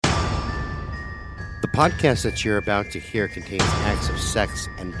The podcast that you're about to hear contains acts of sex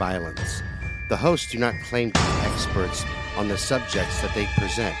and violence. The hosts do not claim to be experts on the subjects that they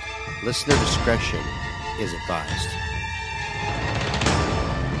present. Listener discretion is advised.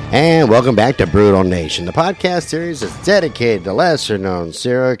 And welcome back to Brutal Nation, the podcast series that's dedicated to lesser-known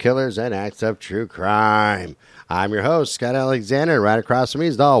serial killers and acts of true crime. I'm your host, Scott Alexander, and right across from me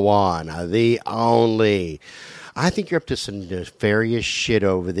is the one, the only. I think you're up to some nefarious shit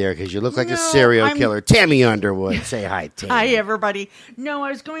over there because you look like a serial killer. Tammy Underwood. Say hi, Tammy. Hi, everybody. No, I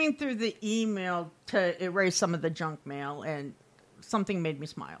was going through the email to erase some of the junk mail, and something made me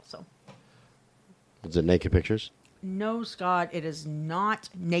smile. So, Was it naked pictures? No, Scott, it is not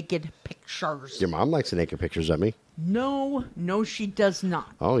naked pictures. Your mom likes the naked pictures of me. No, she does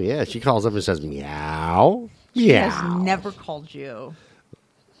not. Oh, yeah. She calls up and says, meow. She Meow. has never called you.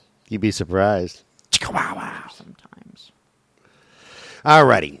 You'd be surprised. Sometimes.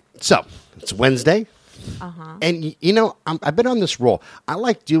 Alrighty. So, it's Wednesday. And, you know, I've been on this roll. I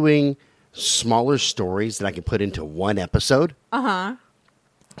like doing smaller stories that I can put into one episode. So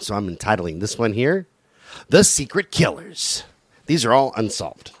I'm entitling this one here, The Secret Killers. These are all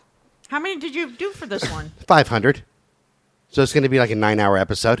unsolved. How many did you do for this one? 500. So it's going to be like a 9-hour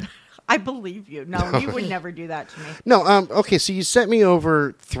episode. I believe you. No, you would never do that to me. No, okay, so you sent me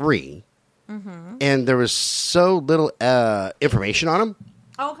over 3. And there was so little information on them.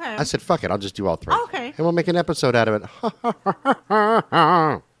 Okay. I said, fuck it, I'll just do all 3. Okay. And we'll make an episode out of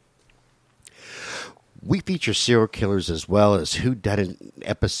it. We feature serial killers as well as whodunit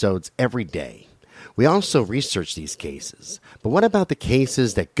episodes every day. We also research these cases. But what about the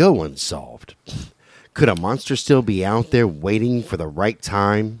cases that go unsolved? Could a monster still be out there waiting for the right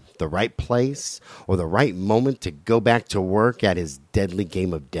time, the right place, or the right moment to go back to work at his deadly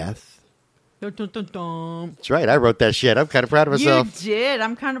game of death? Dun, dun, dun, dun. That's right. I wrote that shit. I'm kind of proud of myself. You did.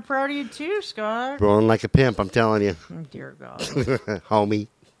 I'm kind of proud of you too, Scott. Rolling like a pimp, I'm telling you. Oh, dear God. Homie.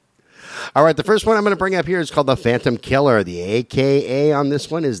 All right, the first one I'm going to bring up here is called The Phantom Killer. The AKA on this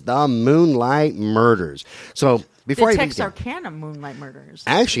one is The Moonlight Murders. So before the I Texarkana Moonlight Murders.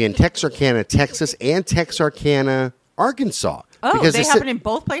 Actually, in Texarkana, Texas, and Texarkana, Arkansas. Oh, because they happen in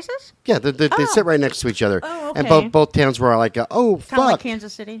both places? Yeah, they sit right next to each other. Oh, okay. And both towns were like, fuck. Kind of like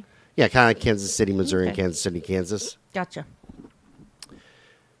Kansas City? Yeah, kind of like Kansas City, Missouri, and Okay. Kansas City, Kansas. Gotcha.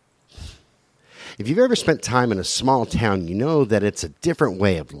 If you've ever spent time in a small town, you know that it's a different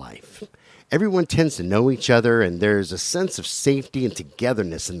way of life. Everyone tends to know each other, and there's a sense of safety and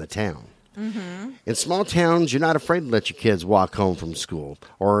togetherness in the town. In small towns, you're not afraid to let your kids walk home from school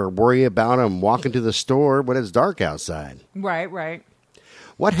or worry about them walking to the store when it's dark outside. Right.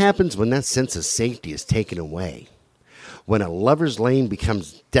 What happens when that sense of safety is taken away? When a lover's lane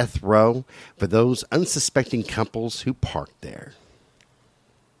becomes death row for those unsuspecting couples who park there.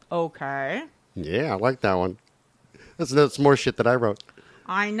 Okay. Yeah, I like that one. That's more shit that I wrote.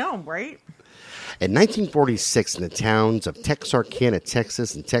 I know, right? In 1946, in the towns of Texarkana,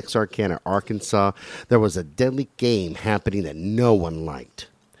 Texas, and Texarkana, Arkansas, there was a deadly game happening that no one liked.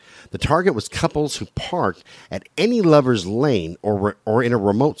 The target was couples who parked at any lover's lane or in a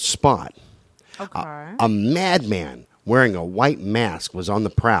remote spot. Okay. A madman wearing a white mask was on the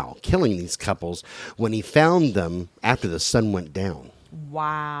prowl, killing these couples when he found them after the sun went down.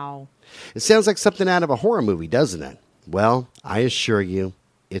 Wow. It sounds like something out of a horror movie, doesn't it? Well, I assure you,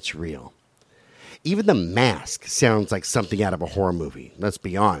 it's real. Even the mask sounds like something out of a horror movie, let's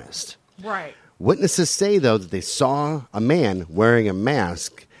be honest. Right. Witnesses say, though, that they saw a man wearing a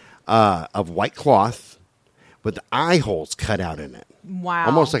mask of white cloth with the eye holes cut out in it. Wow.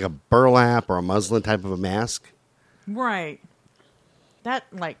 Almost like a burlap or a muslin type of a mask. Right.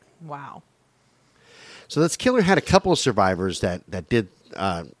 Wow. So this killer had a couple of survivors that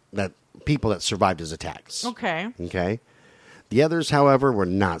people that survived his attacks. Okay. Okay. The others, however, were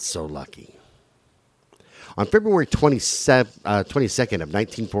not so lucky. On February 22nd of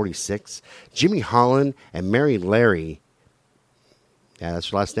 1946, Jimmy Holland and Mary Larry, yeah, that's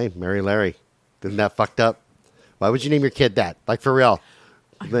her last name, Mary Larry. Isn't that fucked up? Why would you name your kid that? Like, for real.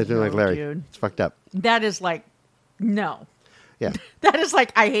 Like Larry. Dude. It's fucked up. That is like, no. Yeah. That is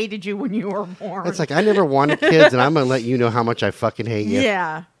like, I hated you when you were born. It's like, I never wanted kids, and I'm going to let you know how much I fucking hate you.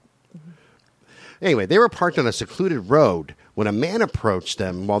 Yeah. Anyway, they were parked on a secluded road when a man approached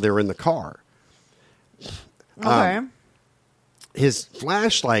them while they were in the car. Okay. His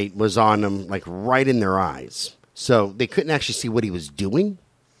flashlight was on them, like, right in their eyes. So they couldn't actually see what he was doing.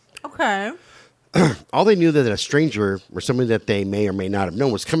 Okay. All they knew that a stranger or somebody that they may or may not have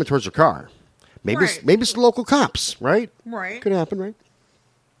known was coming towards their car. Maybe it's the local cops, right? Right. Could happen, right?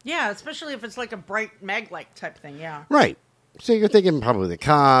 Yeah, especially if it's like a bright mag light type thing, yeah. Right. So you're thinking probably the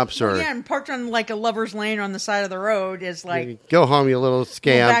cops or... Yeah, and parked on like a lover's lane on the side of the road is like... Go home, you little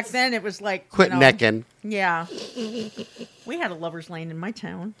scamp. Well, back then it was like... Quit necking. Yeah. We had a lover's lane in my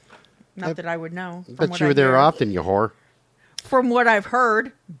town. Not that I would know. Bet you were there often, you whore. From what I've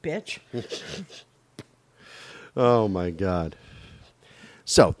heard, bitch. Oh, my God.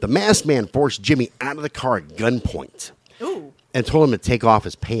 So, the masked man forced Jimmy out of the car at gunpoint. Ooh. And told him to take off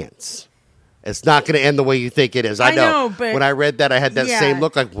his pants. It's not going to end the way you think it is. I know, but... When I read that, I had that same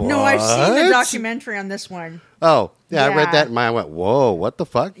look like, what? No, I've seen the documentary on this one. Oh, yeah, I read that and I went, whoa, what the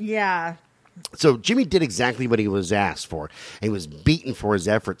fuck? Yeah. So Jimmy did exactly what he was asked for. And he was beaten for his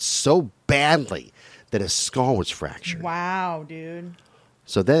efforts so badly that his skull was fractured. Wow, dude.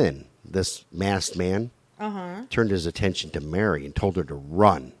 So then, this masked man turned his attention to Mary and told her to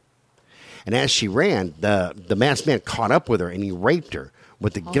run. And as she ran, the masked man caught up with her and he raped her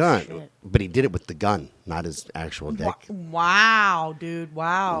with the gun. Shit. But he did it with the gun, not his actual dick. Wow, dude.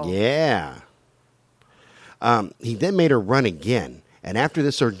 Wow. Yeah. He then made her run again. And after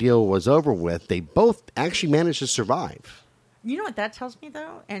this ordeal was over with, they both actually managed to survive. You know what that tells me,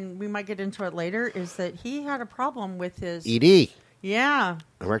 though? And we might get into it later, is that he had a problem with his... ED. Yeah.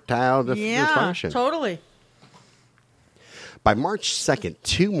 Erectile dysfunction. Yeah, totally. By March 2nd,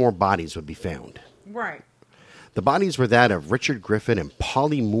 2 more bodies would be found. Right. The bodies were that of Richard Griffin and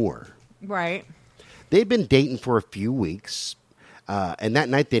Polly Moore. Right. They'd been dating for a few weeks, and that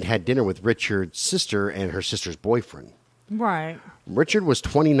night they'd had dinner with Richard's sister and her sister's boyfriend. Right. Richard was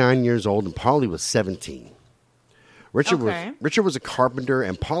 29 years old and Polly was 17. Richard was a carpenter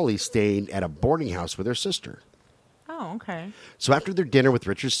and Polly stayed at a boarding house with her sister. Oh, okay. So after their dinner with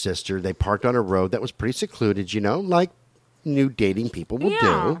Richard's sister, they parked on a road that was pretty secluded, like new dating people will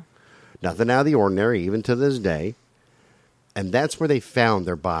do. Nothing out of the ordinary, even to this day. And that's where they found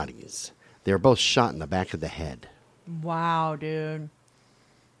their bodies. They were both shot in the back of the head. Wow, dude.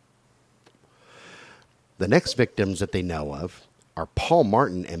 The next victims that they know of are Paul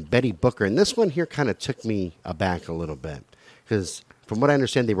Martin and Betty Booker. And this one here kind of took me aback a little bit. Because from what I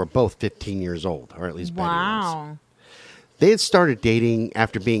understand, they were both 15 years old, or at least Betty was. They had started dating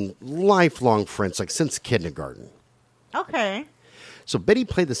after being lifelong friends, like since kindergarten. Okay. So Betty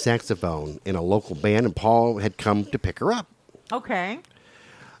played the saxophone in a local band, and Paul had come to pick her up. Okay.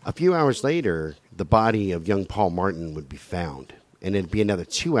 A few hours later, the body of young Paul Martin would be found, and it'd be another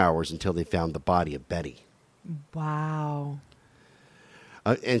 2 hours until they found the body of Betty. Wow.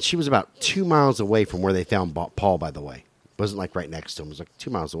 And she was about 2 miles away from where they found Paul, by the way. It wasn't like right next to him. It was like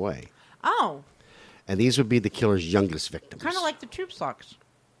 2 miles away. Oh. And these would be the killer's youngest victims. Kind of like the Tube Socks.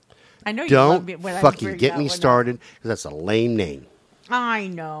 I know you don't love me when fucking get me started, because that's a lame name. I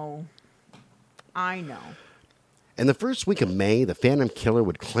know. In the first week of May, the Phantom Killer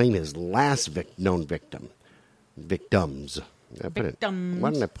would claim his last known victims. Why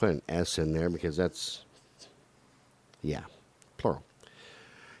didn't I put an S in there? Because that's, plural.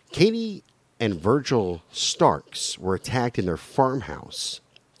 Katie and Virgil Starks were attacked in their farmhouse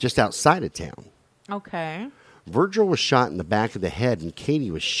just outside of town. Okay. Virgil was shot in the back of the head, and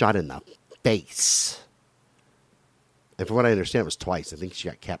Katie was shot in the face. And from what I understand, it was twice. I think she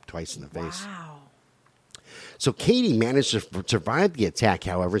got capped twice in the face. Wow. So Katie managed to survive the attack,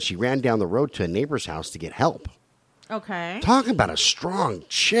 however. She ran down the road to a neighbor's house to get help. Okay. Talking about a strong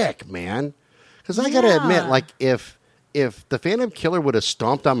chick, man. Because I got to admit, like, if the Phantom Killer would have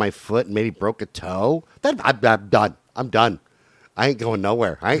stomped on my foot and maybe broke a toe, then I'm done. I'm done. I ain't going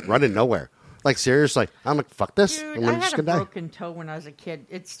nowhere. I ain't running nowhere. Like, seriously, I'm like, fuck this. Dude, I had a broken toe when I was a kid.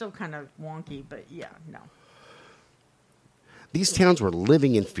 It's still kind of wonky, but yeah, no. These towns were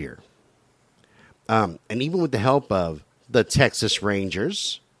living in fear. And even with the help of the Texas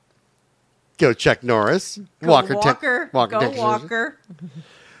Rangers, go Chuck Norris, Walker, Walker.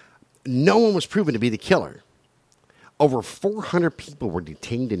 No one was proven to be the killer. Over 400 people were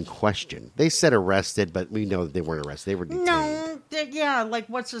detained and questioned. They said arrested, but we know that they weren't arrested. They were detained. No, like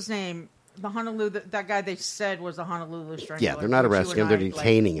what's his name? The Honolulu, that guy they said was a Honolulu Strangler. Yeah, they're not arresting him. They're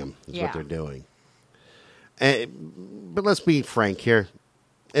detaining him. Is what they're doing. But let's be frank here.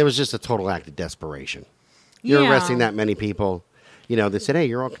 It was just a total act of desperation. You're arresting that many people. They said, hey,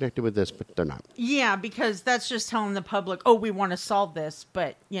 you're all connected with this, but they're not. Yeah, because that's just telling the public, oh, we want to solve this,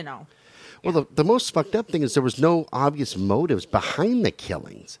 but, Well, the most fucked up thing is there was no obvious motives behind the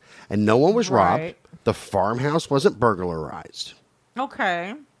killings. And no one was robbed. The farmhouse wasn't burglarized.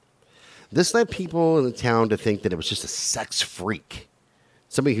 Okay. This led people in the town to think that it was just a sex freak.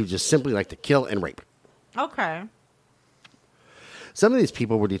 Somebody who just simply liked to kill and rape. Okay. Some of these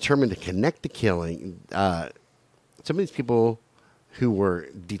people were determined to connect the killing. Some of these people who were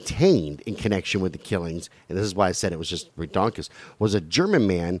detained in connection with the killings, and this is why I said it was just redonkulous, was a German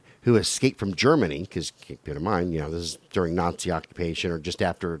man who escaped from Germany, because keep in mind, this is during Nazi occupation or just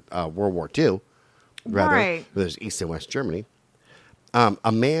after World War II, rather. Right. There's East and West Germany.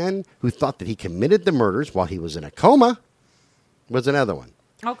 A man who thought that he committed the murders while he was in a coma was another one.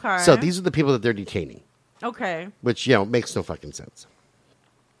 Okay. So these are the people that they're detaining, Okay. which, makes no fucking sense.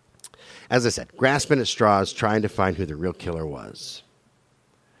 As I said, grasping at straws, trying to find who the real killer was.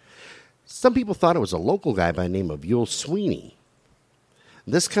 Some people thought it was a local guy by the name of Yule Sweeney.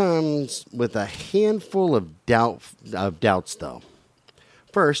 This comes with a handful of doubts, though.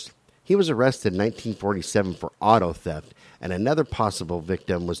 First, he was arrested in 1947 for auto theft, and another possible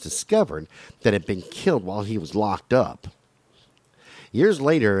victim was discovered that had been killed while he was locked up. Years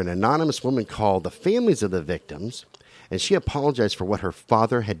later, an anonymous woman called the families of the victims, and she apologized for what her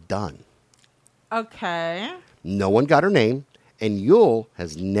father had done. Okay. No one got her name, and Yule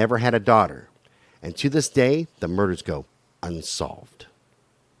has never had a daughter. And to this day, the murders go unsolved.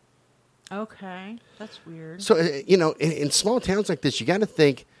 Okay. That's weird. So, in small towns like this, you got to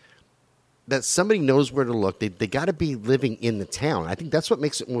think that somebody knows where to look. They got to be living in the town. I think that's what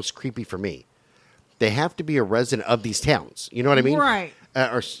makes it most creepy for me. They have to be a resident of these towns. You know what I mean? Right.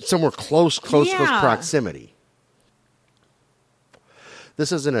 Or somewhere close proximity.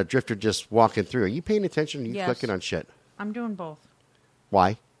 This isn't a drifter just walking through. Are you paying attention? Or are you Yes. clicking on shit? I'm doing both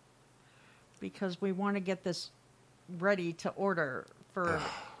Why? because we want to get this ready to order for.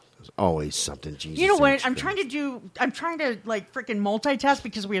 There's always something. Jesus. You know what? H. I'm trying to like freaking multitask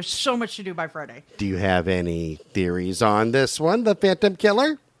because we have so much to do by Friday. Do you have any theories on this one, the Phantom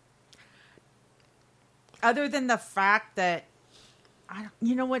Killer? Other than the fact that,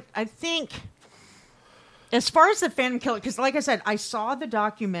 you know what? I think as far as the Phantom Killer, because like I said, I saw the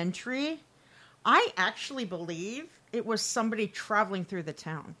documentary. I actually believe it was somebody traveling through the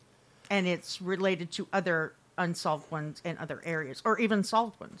town, and it's related to other unsolved ones in other areas, or even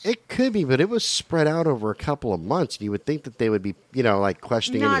solved ones. It could be, but it was spread out over a couple of months. You would think that they would be, like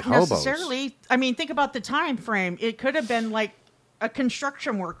questioning Not any hobos. necessarily. I mean, think about the time frame. It could have been like a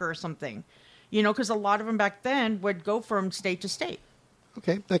construction worker or something, because a lot of them back then would go from state to state.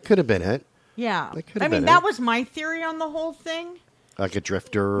 Okay, that could have been it. Yeah. That could I have mean, been that it. was my theory on the whole thing. Like a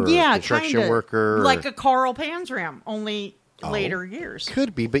drifter or Yeah, construction kinda. worker. Like a Carl Panzram, only later years.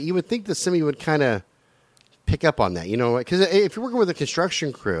 Could be, but you would think that somebody would kind of pick up on that. Because if you're working with a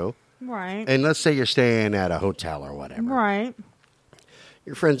construction crew, Right. and let's say you're staying at a hotel or whatever, Right.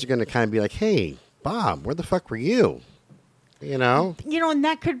 your friends are going to kind of be like, hey, Bob, where the fuck were you? And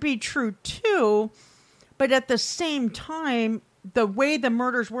that could be true too. But at the same time, the way the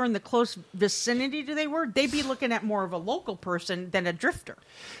murders were in the close vicinity they'd be looking at more of a local person than a drifter.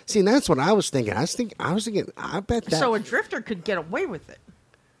 See, and that's what I was thinking. I was thinking, I bet that. So a drifter could get away with it.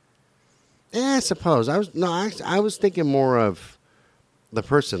 Yeah, I suppose. I was thinking more of the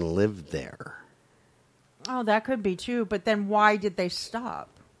person lived there. Oh, that could be too. But then why did they stop?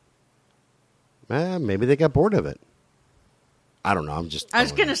 Maybe they got bored of it. I don't know. I'm just. I was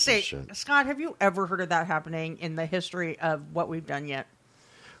throwing going to out some say, shit. Scott, have you ever heard of that happening in the history of what we've done yet?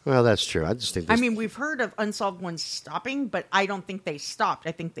 Well, that's true. I just think. I mean, we've heard of unsolved ones stopping, but I don't think they stopped.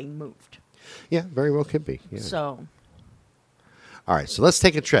 I think they moved. Yeah, very well could be. Yeah. So, All right, so let's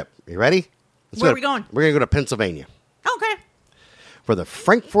take a trip. You ready? Where are we going? We're going to go to Pennsylvania okay. for the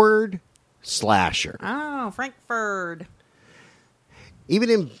Frankfurt Slasher. Oh, Frankfurt.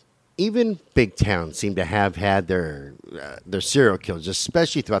 Even big towns seem to have had their serial killers,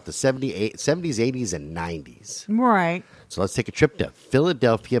 especially throughout the 70s, 80s, and 90s. Right. So let's take a trip to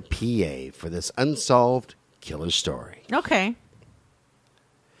Philadelphia, PA for this unsolved killer story. Okay.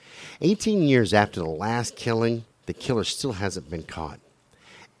 18 years after the last killing, the killer still hasn't been caught.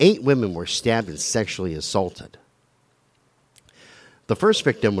 8 women were stabbed and sexually assaulted. The first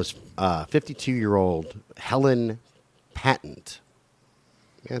victim was 52-year-old Helen Patent.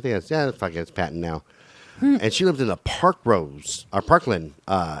 I think it's Patent now. And she lived in the Parkland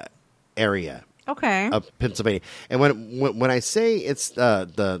area Okay. of Pennsylvania. And when I say it's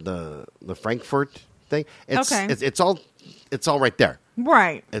the Frankfurt thing, it's all right there.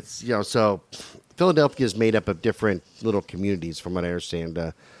 Right. It's so Philadelphia is made up of different little communities, from what I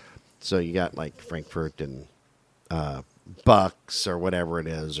understand. So you got like Frankfurt and Bucks or whatever it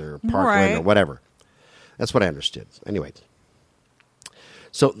is, or Parkland or whatever. That's what I understood. Anyway,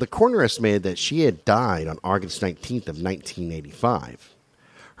 so the coroner estimated that she had died on August 19th of 1985.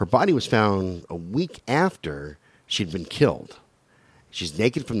 Her body was found a week after she'd been killed. She's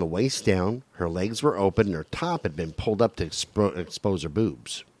naked from the waist down. Her legs were open, and her top had been pulled up to expose her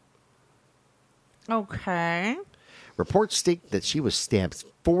boobs. Okay. Reports state that she was stabbed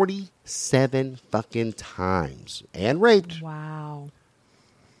 47 fucking times and raped. Wow.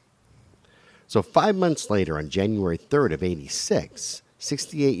 So 5 months later, on January 3rd of 86,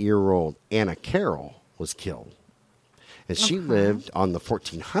 68-year-old Anna Carroll was killed. And she lived on the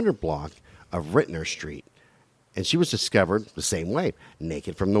 1400 block of Rittner Street. And she was discovered the same way,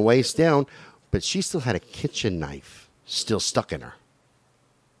 naked from the waist down, but she still had a kitchen knife still stuck in her.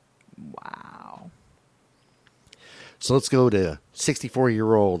 Wow. So let's go to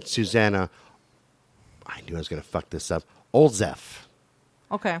 64-year-old Susanna, I knew I was going to fuck this up, Olzef.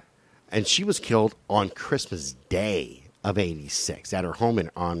 Okay. And she was killed on Christmas Day of 86 at her home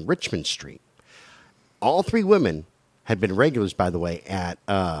on Richmond Street. All three women had been regulars, by the way, at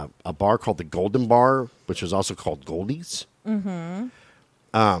a bar called the Golden Bar, which was also called Goldie's. Mm-hmm.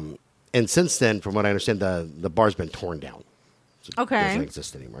 And since then, from what I understand, the bar's been torn down. So Okay. It doesn't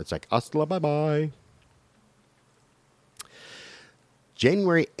exist anymore. It's like, hasta bye-bye.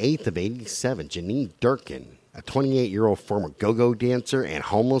 January 8th of 87, Janine Durkin, a 28-year-old former go-go dancer and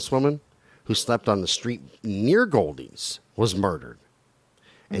homeless woman who slept on the street near Goldie's, was murdered.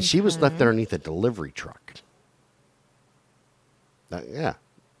 And she was left underneath a delivery truck. Yeah,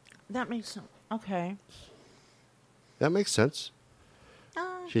 That makes sense. Okay. that makes sense.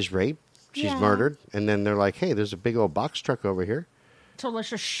 She's raped, she's yeah. murdered, and then they're like, hey, there's a big old box truck over here. So let's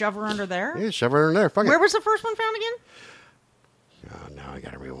just shove her under there. Yeah, shove her in there. Fuck Where it. was the first one found again? Oh, now I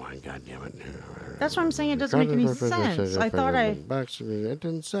got to rewind. God damn it. That's what I'm saying. It doesn't make any sense. I thought It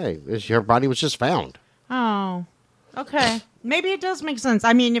didn't say. Her body was just found. Oh. Okay. Maybe it does make sense.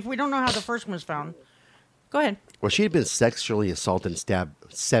 I mean, if we don't know how the first one was found. Go ahead. Well, she had been sexually assaulted and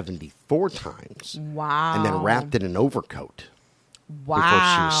stabbed 74 times. Wow. And then wrapped in an overcoat. Wow. Before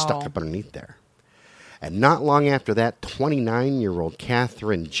she was stuck up underneath there. And not long after that, 29-year-old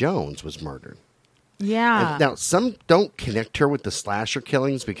Catherine Jones was murdered. Yeah. And now, some don't connect her with the slasher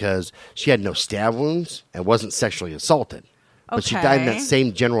killings because she had no stab wounds and wasn't sexually assaulted. But she died in that Okay.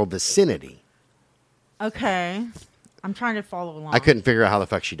 same general vicinity. Okay. I'm trying to follow along. I couldn't figure out how the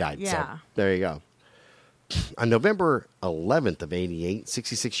fuck she died. So Yeah. there you go. On November 11th of 88,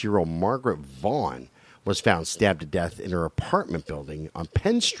 66-year-old Margaret Vaughn was found stabbed to death in her apartment building on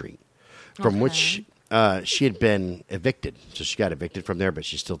Penn Street, from which she had been evicted. So she got evicted from there, but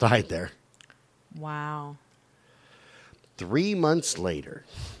she still died there. Wow. 3 months later,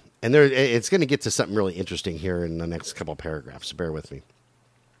 and there, it's going to get to something really interesting here in the next couple of paragraphs, so bear with me.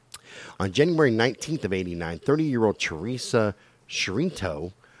 On January 19th of 89, 30-year-old Teresa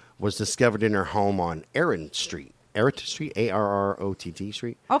Scirinto was discovered in her home on Arrott Street, A-R-R-O-T-T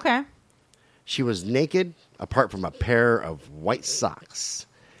Street. Okay. She was naked, apart from a pair of white socks,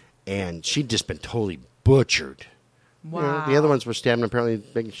 and she'd just been totally butchered. Wow. You know, the other ones were stabbed, and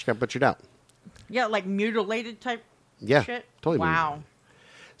apparently she got butchered out. Yeah, like mutilated type Yeah, shit? totally. Wow.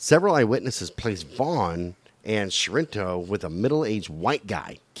 Several eyewitnesses placed Vaughn and Scirinto with a middle-aged white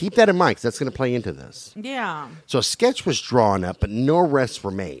guy. Keep that in mind, because that's going to play into this. Yeah. So a sketch was drawn up, but no arrests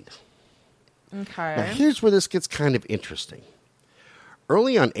were made. Okay. Now, here's where this gets kind of interesting.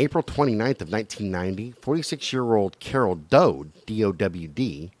 Early on April 29th of 1990, 46-year-old Carol Dowd,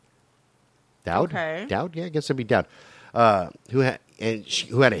 D-O-W-D, Dowd? Okay. Dowd? Yeah, I guess it'd be Dowd. Who had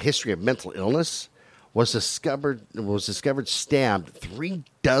a history of mental illness, was discovered stabbed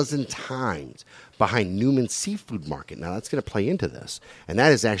 36 times behind Newman Seafood Market. Now, that's going to play into this. And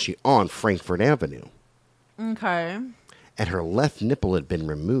that is actually on Frankfurt Avenue. Okay. And her left nipple had been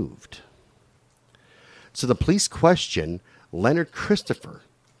removed. So the police questioned Leonard Christopher,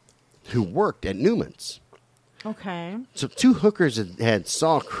 who worked at Newman's. Okay. So two hookers had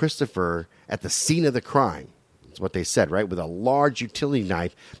saw Christopher at the scene of the crime. That's what they said, right? With a large utility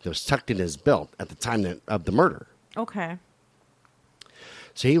knife that was tucked in his belt at the time of the murder. Okay.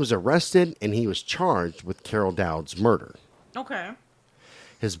 So he was arrested and he was charged with Carol Dowd's murder. Okay.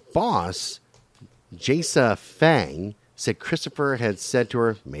 His boss, Jasa Fang, said Christopher had said to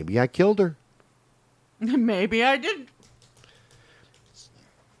her, "Maybe I killed her." Maybe I did.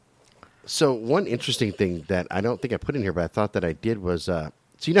 So one interesting thing that I don't think I put in here, but I thought that I did was, so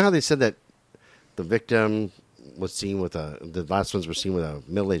you know how they said that the victim was seen with the last ones were seen with a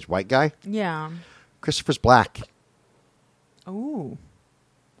middle-aged white guy? Yeah. Christopher's black. Ooh.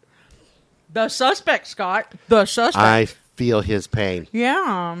 The suspect, Scott. The suspect. I feel his pain.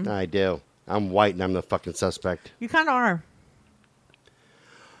 Yeah. I do. I'm white and I'm the fucking suspect. You kind of are.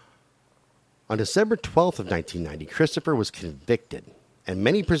 On December 12th of 1990, Christopher was convicted, and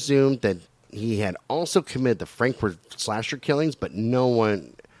many presumed that he had also committed the Frankfurt slasher killings, but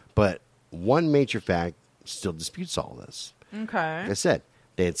one major fact still disputes all this. Okay. Like I said,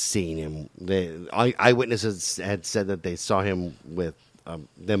 they had seen him. Eyewitnesses had said that they saw him with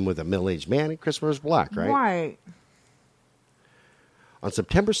them with a middle-aged man, and Christopher was black, right? Right. On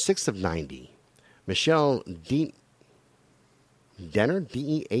September 6th of 90, Michelle Denner,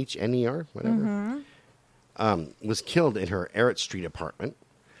 D-E-H-N-E-R, whatever, was killed in her Arrett Street apartment,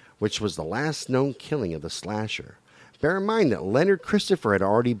 which was the last known killing of the slasher. Bear in mind that Leonard Christopher had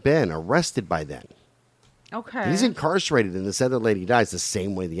already been arrested by then. Okay. He's incarcerated, and this other lady dies the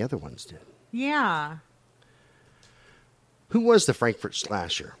same way the other ones did. Yeah. Who was the Frankfurt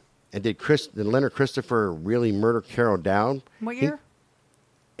slasher? And did Leonard Christopher really murder Carol Dowd? What year?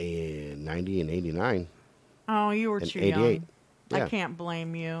 In 90 and 89. Oh, you were And too 88. young. Yeah. I can't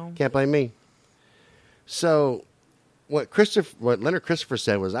blame you. Can't blame me. So, what Leonard Christopher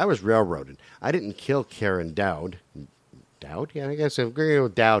said was, I was railroaded. I didn't kill Karen Dowd. Dowd? Yeah, I guess I agree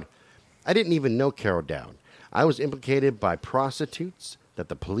with Dowd. I didn't even know Carol Dowd. I was implicated by prostitutes that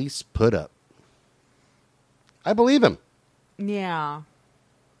the police put up. I believe him. Yeah.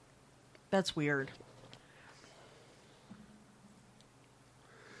 That's weird.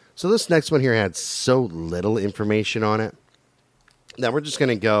 So this next one here had so little information on it that we're just going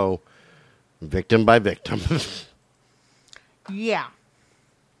to go victim by victim. Yeah.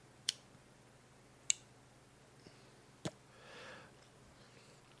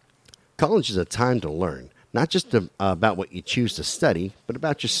 College is a time to learn, not just about what you choose to study, but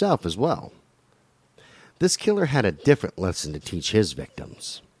about yourself as well. This killer had a different lesson to teach his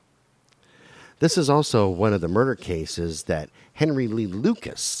victims. This is also one of the murder cases that Henry Lee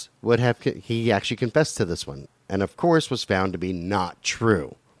Lucas would have. He actually confessed to this one, and of course was found to be not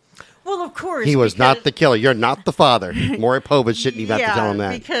true. Well, of course. He was not the killer. You're not the father. Maury Povich shouldn't even have to tell him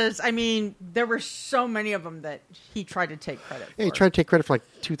that. Because, I mean, there were so many of them that he tried to take credit for. Yeah, he tried to take credit for like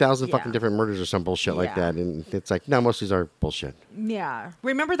 2,000 Yeah. fucking different murders or some bullshit like Yeah. that. And it's like, no, most of these are bullshit. Yeah.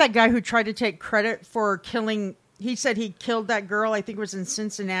 Remember that guy who tried to take credit for killing... He said he killed that girl, I think it was in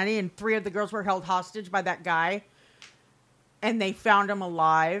Cincinnati, and 3 of the girls were held hostage by that guy. And they found him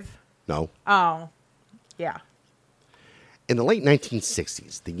alive. No. Oh. Yeah. In the late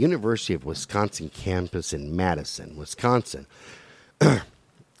 1960s, the University of Wisconsin campus in Madison, Wisconsin, there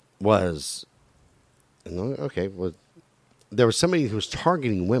was somebody who was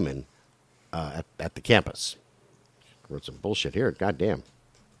targeting women at the campus. Wrote some bullshit here. Goddamn.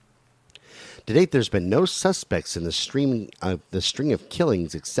 To date, there's been no suspects in the string of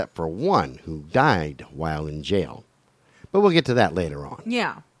killings except for one who died while in jail. But we'll get to that later on.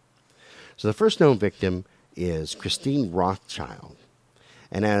 Yeah. So the first known victim is Christine Rothschild.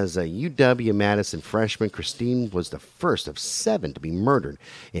 And as a UW-Madison freshman, Christine was the first of 7 to be murdered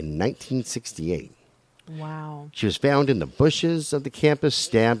in 1968. Wow. She was found in the bushes of the campus,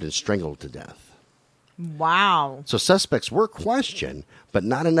 stabbed and strangled to death. Wow. So suspects were questioned, but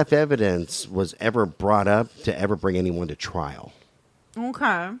not enough evidence was ever brought up to ever bring anyone to trial.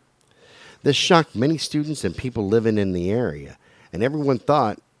 Okay. This shocked many students and people living in the area, and everyone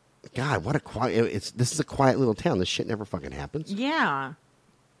thought, God, what a quiet... This is a quiet little town. This shit never fucking happens. Yeah.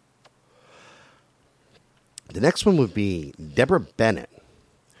 The next one would be Deborah Bennett,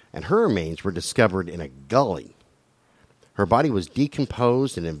 and her remains were discovered in a gully. Her body was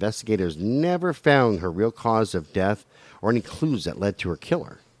decomposed, and investigators never found her real cause of death or any clues that led to her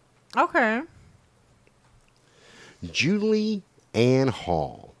killer. Okay. Julie Ann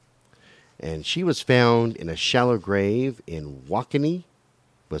Hall, and she was found in a shallow grave in Waukene,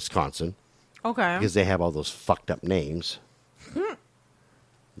 Wisconsin, Okay. because they have all those fucked up names.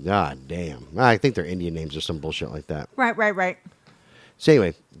 God damn. I think they're Indian names or some bullshit like that. Right. So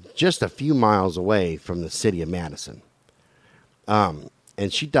anyway, just a few miles away from the city of Madison. And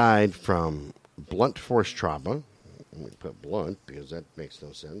she died from blunt force trauma. Let me put blunt because that makes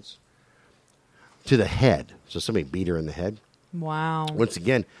no sense. To the head. So somebody beat her in the head. Wow. Once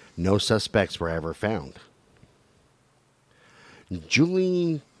again, no suspects were ever found.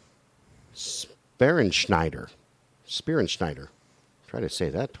 Julie Sperenschneider. Try to say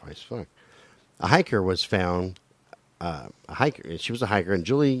that twice. Fuck. A hiker was found. She was a hiker, and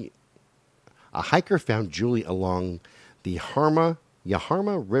a hiker found Julie along the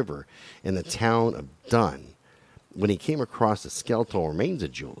Yarmouth River in the town of Dunn when he came across the skeletal remains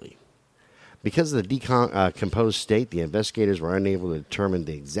of Julie. Because of the decomposed state, the investigators were unable to determine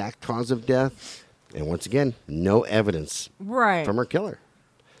the exact cause of death, and once again, no evidence from her killer.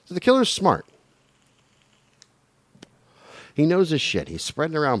 So the killer's smart. He knows his shit. He's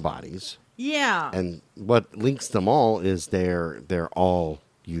spreading around bodies. Yeah. And what links them all is they're all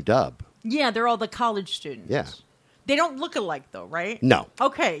UW. Yeah, they're all the college students. Yeah. They don't look alike, though, right? No.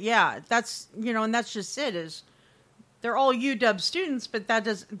 Okay, yeah. That's, and that's just it, is they're all UW students, but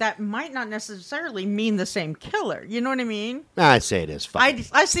that might not necessarily mean the same killer. You know what I mean? I say it is.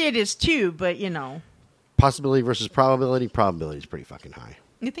 I see it as too, but Possibility versus probability. Probability is pretty fucking high.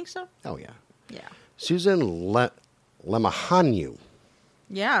 You think so? Oh, yeah. Yeah. Susan Lemahaniu.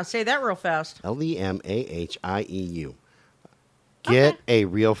 Yeah, say that real fast. Lemahhieu. Get a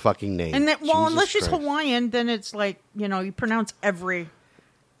real fucking name. And Jesus unless she's Christ. Hawaiian, then it's like, you pronounce every,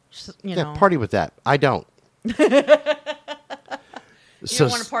 Yeah, party with that. I don't. You don't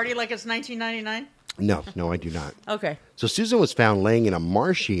want to party like it's 1999? No, I do not. Okay. So Susan was found laying in a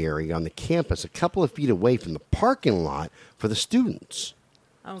marshy area on the campus a couple of feet away from the parking lot for the students.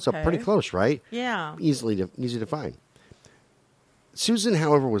 Okay. So pretty close, right? Yeah. Easy to find. Susan,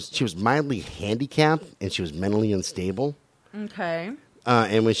 however, was mildly handicapped and she was mentally unstable. Okay.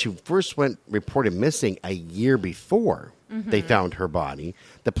 And when she first went reported missing a year before they found her body,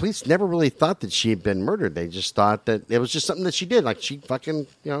 the police never really thought that she had been murdered. They just thought that it was just something that she did, like she fucking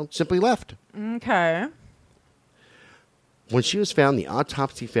simply left. Okay. When she was found, the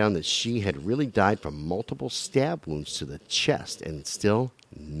autopsy found that she had really died from multiple stab wounds to the chest, and still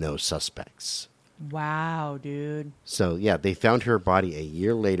no suspects. Wow, dude. So yeah, they found her body a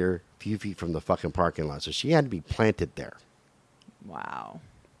year later, a few feet from the fucking parking lot. So she had to be planted there. Wow.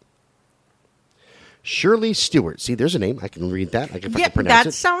 Shirley Stewart. See, there's a name. I can read that. I can fucking Yeah, pronounce that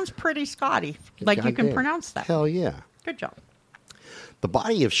it. sounds pretty Scotty. Like you can Goddamn. pronounce that. Hell yeah. Good job. The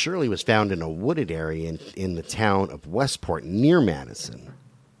body of Shirley was found in a wooded area in the town of Westport near Madison.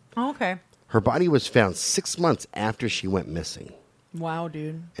 Okay. Her body was found 6 months after she went missing. Wow,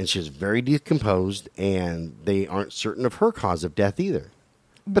 dude. And she was very decomposed, and they aren't certain of her cause of death either.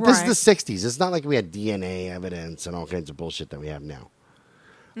 But this is the 60s. It's not like we had DNA evidence and all kinds of bullshit that we have now.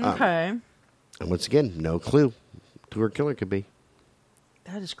 Okay. And once again, no clue who her killer could be.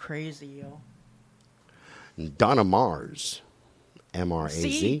 That is crazy, yo. Donna Mars. M-R-A-Z.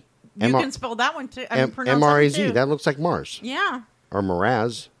 See, you can spell that one too. I mean, pronounce M-R-A-Z. that one too. That looks like Mars. Yeah. Or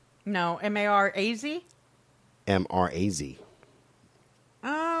Mraz. No, M-A-R-A-Z? M-R-A-Z.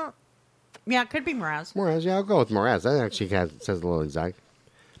 Yeah, it could be Mraz. Mraz, yeah, I'll go with Mraz. That actually says a little exact.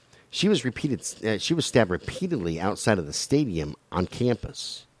 She was stabbed repeatedly outside of the stadium on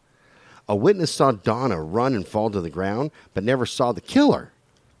campus. A witness saw Donna run and fall to the ground, but never saw the killer.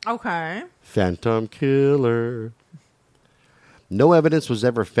 Okay. Phantom killer. No evidence was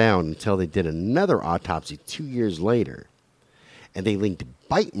ever found until they did another autopsy 2 years later, and they linked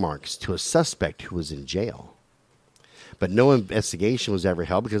bite marks to a suspect who was in jail. But no investigation was ever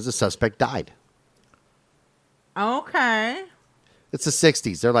held because the suspect died. Okay. It's the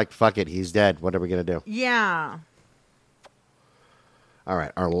 60s. They're like, fuck it, he's dead. What are we going to do? Yeah. All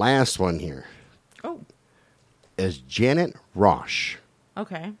right, our last one here Oh. is Janet Rosh.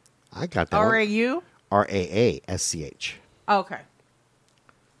 Okay. I got that one. R-A-U? R-A-A-S-C-H. Okay.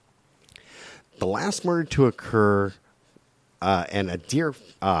 The last murder to occur, and a deer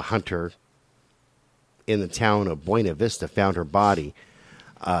hunter in the town of Buena Vista found her body.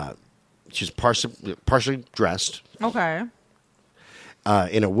 She was partially dressed Okay.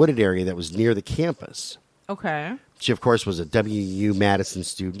 in a wooded area that was near the campus. Okay. She, of course, was a WU Madison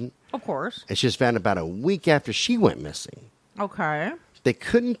student, Of course. and she was found about a week after she went missing. Okay. They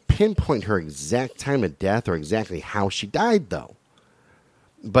couldn't pinpoint her exact time of death or exactly how she died, though.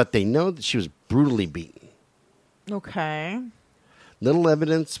 But they know that she was brutally beaten. Okay. Little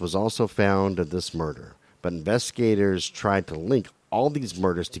evidence was also found of this murder, but investigators tried to link all these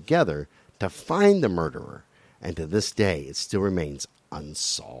murders together to find the murderer, and to this day, it still remains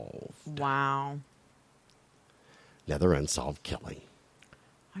unsolved. Wow. Another unsolved killing.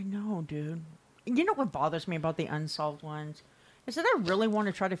 I know, dude. You know what bothers me about the unsolved ones? Is that I really want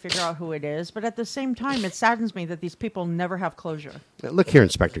to try to figure out who it is, but at the same time, it saddens me that these people never have closure. Look here,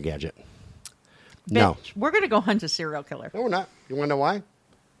 Inspector Gadget. No. Bitch, we're going to go hunt a serial killer. No, we're not. You want to know why?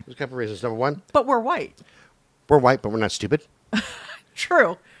 There's a couple of reasons. Number one, But we're white. we're white, but we're not stupid.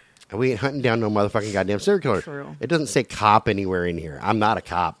 True. And we ain't hunting down no motherfucking goddamn serial killer. True. It doesn't say cop anywhere in here. I'm not a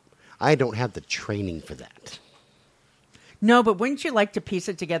cop. I don't have the training for that. No, but wouldn't you like to piece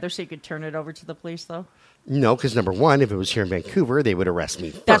it together so you could turn it over to the police, though? No, because number one, if it was here in Vancouver, they would arrest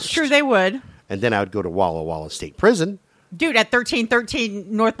me first. That's true, they would. And then I would go to Walla Walla State Prison. Dude, at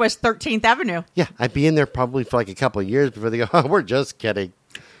 1313 Northwest 13th Avenue. Yeah, I'd be in there probably for like a couple of years before they go, oh, we're just kidding.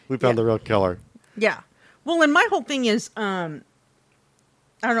 We found the real killer. Yeah. Well, and my whole thing is, I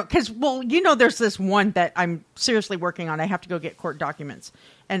don't know, because, well, there's this one that I'm seriously working on. I have to go get court documents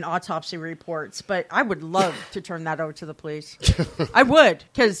and autopsy reports, but I would love to turn that over to the police. I would,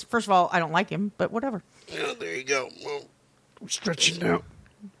 because, first of all, I don't like him, but whatever. Oh, there you go. Well, I'm stretching out.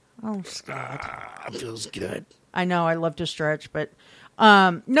 Oh, Scott. Feels good. I know I love to stretch, but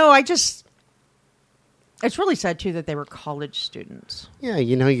no, it's really sad too that they were college students. Yeah,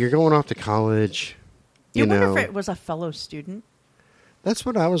 you're going off to college. You wonder if it was a fellow student. That's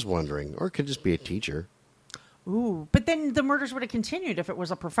what I was wondering. Or it could just be a teacher. Ooh, but then the murders would have continued if it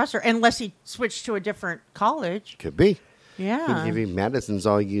was a professor, unless he switched to a different college. Could be. Yeah. Maybe Madison's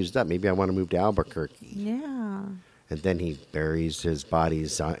all used up. Maybe I want to move to Albuquerque. Yeah. And then he buries his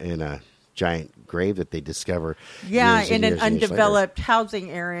bodies in a giant grave that they discover. Yeah, years and in an years and years undeveloped housing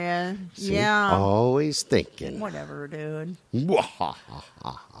area. See? Yeah. Always thinking. Whatever, dude. You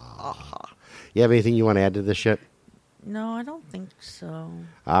have anything you want to add to this shit? No, I don't think so.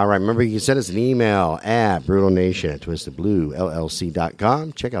 All right. Remember, you can send us an email at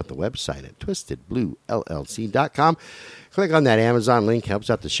brutalnation@twistedbluellc.com. Check out the website at twistedbluellc.com. Click on that Amazon link. Helps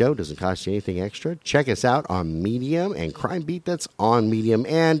out the show. Doesn't cost you anything extra. Check us out on Medium and Crime Beat. That's on Medium.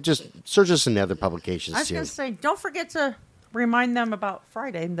 And just search us in other publications, I was too. going to say, don't forget to remind them about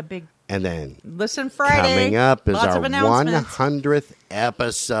Friday and the big And then Listen Friday. coming up is Lots our of announcements. 100th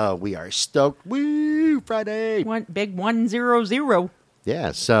episode. We are stoked. Woo! Friday. Big 100.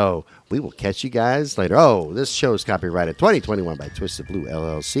 Yeah, so we will catch you guys later. Oh, this show is copyrighted 2021 by Twisted Blue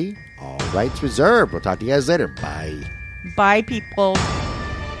LLC. All rights reserved. We'll talk to you guys later. Bye. Bye, people.